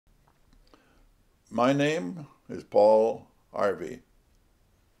My name is Paul Harvey.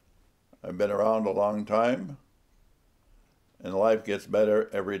 I've been around a long time, and life gets better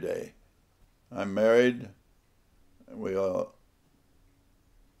every day. I'm married. We go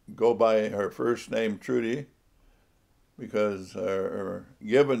by her first name, Trudy, because her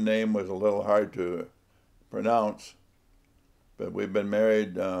given name was a little hard to pronounce. But we've been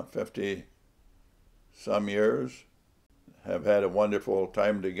married 50-some years, have had a wonderful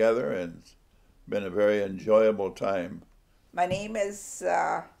time together, and it's been a very enjoyable time. My name is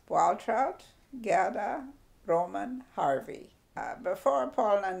Waltraud Gerda Roman Harvey. Before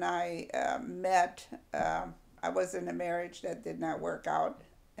Paul and I met, I was in a marriage that did not work out,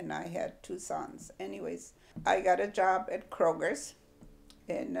 and I had 2 sons. Anyways, I got a job at Kroger's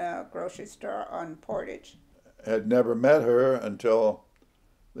in a grocery store on Portage. Had never met her until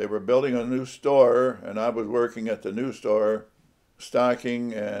they were building a new store, and I was working at the new store,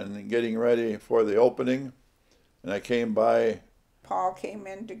 stocking and getting ready for the opening. And I came by. Paul came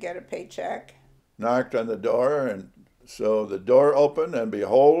in to get a paycheck. Knocked on the door, and so the door opened, and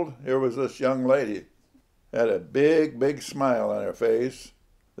behold, here was this young lady. Had a big, big smile on her face.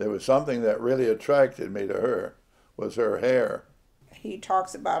 There was something that really attracted me to her, was her hair. He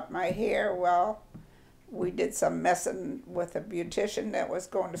talks about my hair. Well, we did some messing with a beautician that was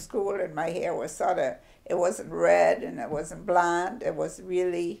going to school, and my hair was it wasn't red and it wasn't blonde. It was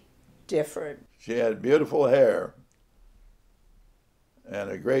really different. She had beautiful hair and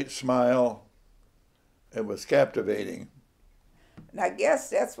a great smile. It was captivating. And I guess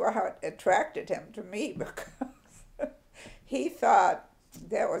that's what attracted him to me, because he thought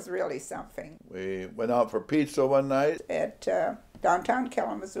that was really something. We went out for pizza one night At downtown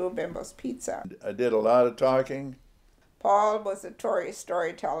Kalamazoo, Bimbo's Pizza. I did a lot of talking Paul was a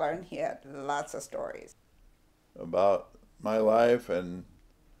storyteller, and he had lots of stories about my life and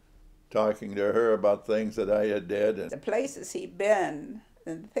talking to her about things that I had did. The places he'd been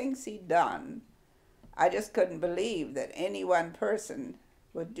and the things he'd done, I just couldn't believe that any one person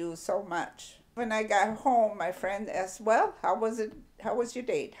would do so much. When I got home, my friend asked, well, how was it? How was your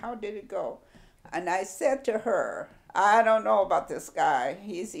date? How did it go? And I said to her, I don't know about this guy.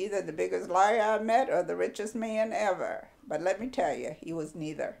 He's either the biggest liar I met or the richest man ever. But let me tell you, he was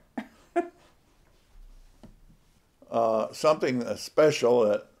neither. Something special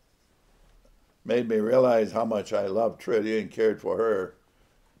that made me realize how much I loved Trudy and cared for her.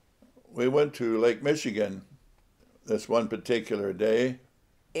 We went to Lake Michigan this one particular day.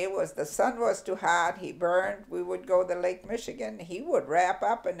 The sun was too hot, he burned. We would go to Lake Michigan. He would wrap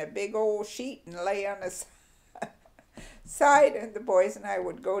up in a big old sheet and lay on the side, and the boys and I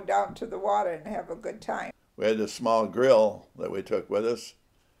would go down to the water and have a good time. We had this small grill that we took with us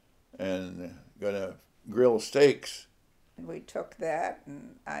and gonna grill steaks. We took that,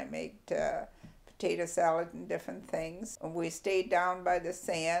 and I made potato salad and different things. And we stayed down by the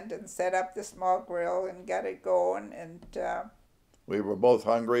sand and set up the small grill and got it going. And we were both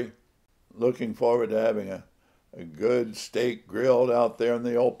hungry, looking forward to having a good steak grilled out there in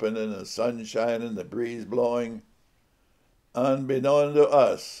the open and the sun shining, the breeze blowing. Unbeknown to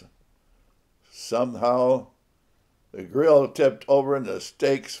us, somehow the grill tipped over and the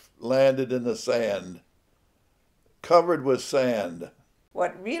steaks landed in the sand, covered with sand.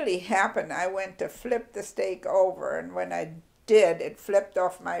 What really happened, I went to flip the steak over, and when I did, it flipped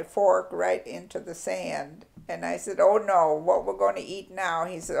off my fork right into the sand. And I said, oh no, what we're going to eat now?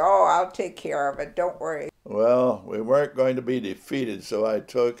 He said, oh, I'll take care of it, don't worry. Well, we weren't going to be defeated, so I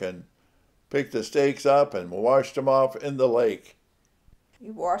took and picked the steaks up and washed them off in the lake. He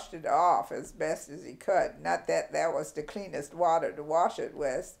washed it off as best as he could. Not that that was the cleanest water to wash it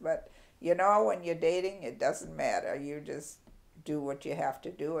with, but you know, when you're dating, it doesn't matter. You just do what you have to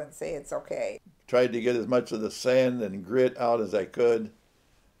do and say it's okay. Tried to get as much of the sand and grit out as I could,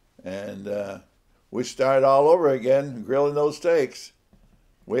 and we started all over again, grilling those steaks.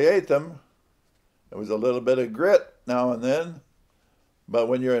 We ate them. There was a little bit of grit now and then, but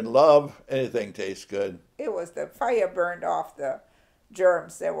when you're in love, anything tastes good. It was the fire burned off the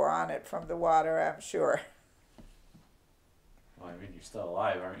germs that were on it from the water, I'm sure. Well, I mean, you're still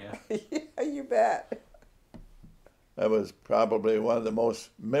alive, aren't you? Yeah, you bet. That was probably one of the most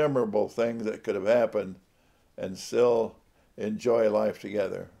memorable things that could have happened, and still enjoy life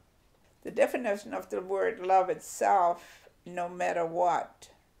together. The definition of the word love itself, no matter what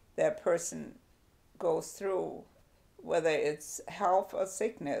that person goes through, whether it's health or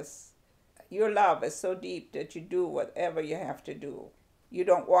sickness, your love is so deep that you do whatever you have to do. You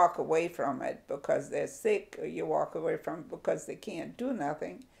don't walk away from it because they're sick, or you walk away from it because they can't do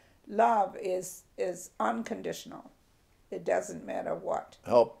nothing. Love is unconditional. It doesn't matter what.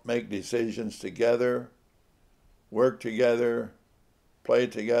 help make decisions together, work together, play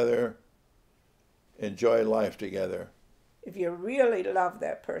together, enjoy life together. If you really love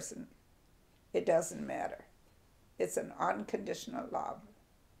that person, it doesn't matter. It's an unconditional love,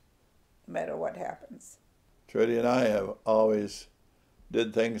 no matter what happens. Trudy and I have always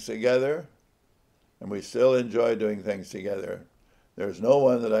did things together, and we still enjoy doing things together. There's no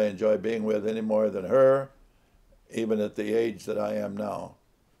one that I enjoy being with any more than her, even at the age that I am now.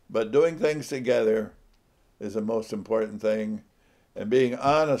 But doing things together is the most important thing, and being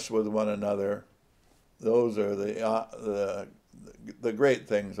honest with one another, those are the great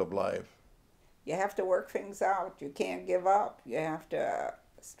things of life. You have to work things out. You can't give up. You have to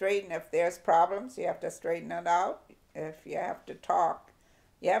straighten. If there's problems, you have to straighten it out. If you have to talk,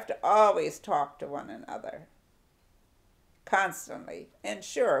 you have to always talk to one another. Constantly. And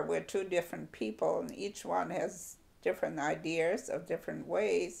sure, we're two different people, and each one has different ideas of different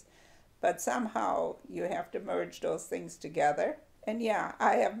ways, but somehow you have to merge those things together. And yeah,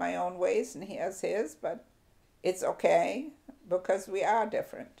 I have my own ways and he has his, but it's okay because we are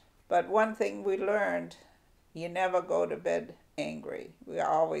different. But one thing we learned, you never go to bed angry. We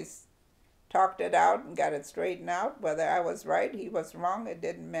always talked it out and got it straightened out. Whether I was right, he was wrong, it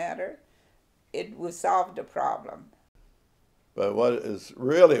didn't matter. We solved the problem. But what is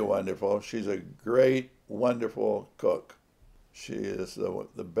really wonderful, she's a great, wonderful cook. She is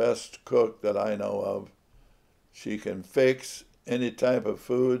the best cook that I know of. She can fix any type of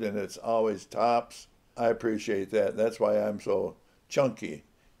food, and it's always tops. I appreciate that. That's why I'm so chunky,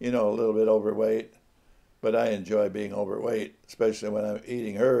 a little bit overweight. But I enjoy being overweight, especially when I'm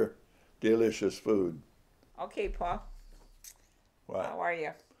eating her delicious food. Okay, Paul. What? How are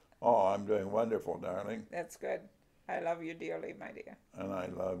you? Oh, I'm doing wonderful, darling. That's good. I love you dearly, my dear. And I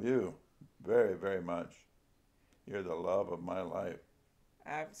love you very, very much. You're the love of my life.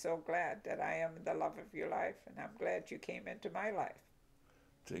 I'm so glad that I am the love of your life, and I'm glad you came into my life.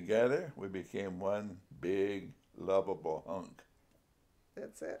 Together, we became one big, lovable hunk.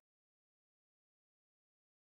 That's it.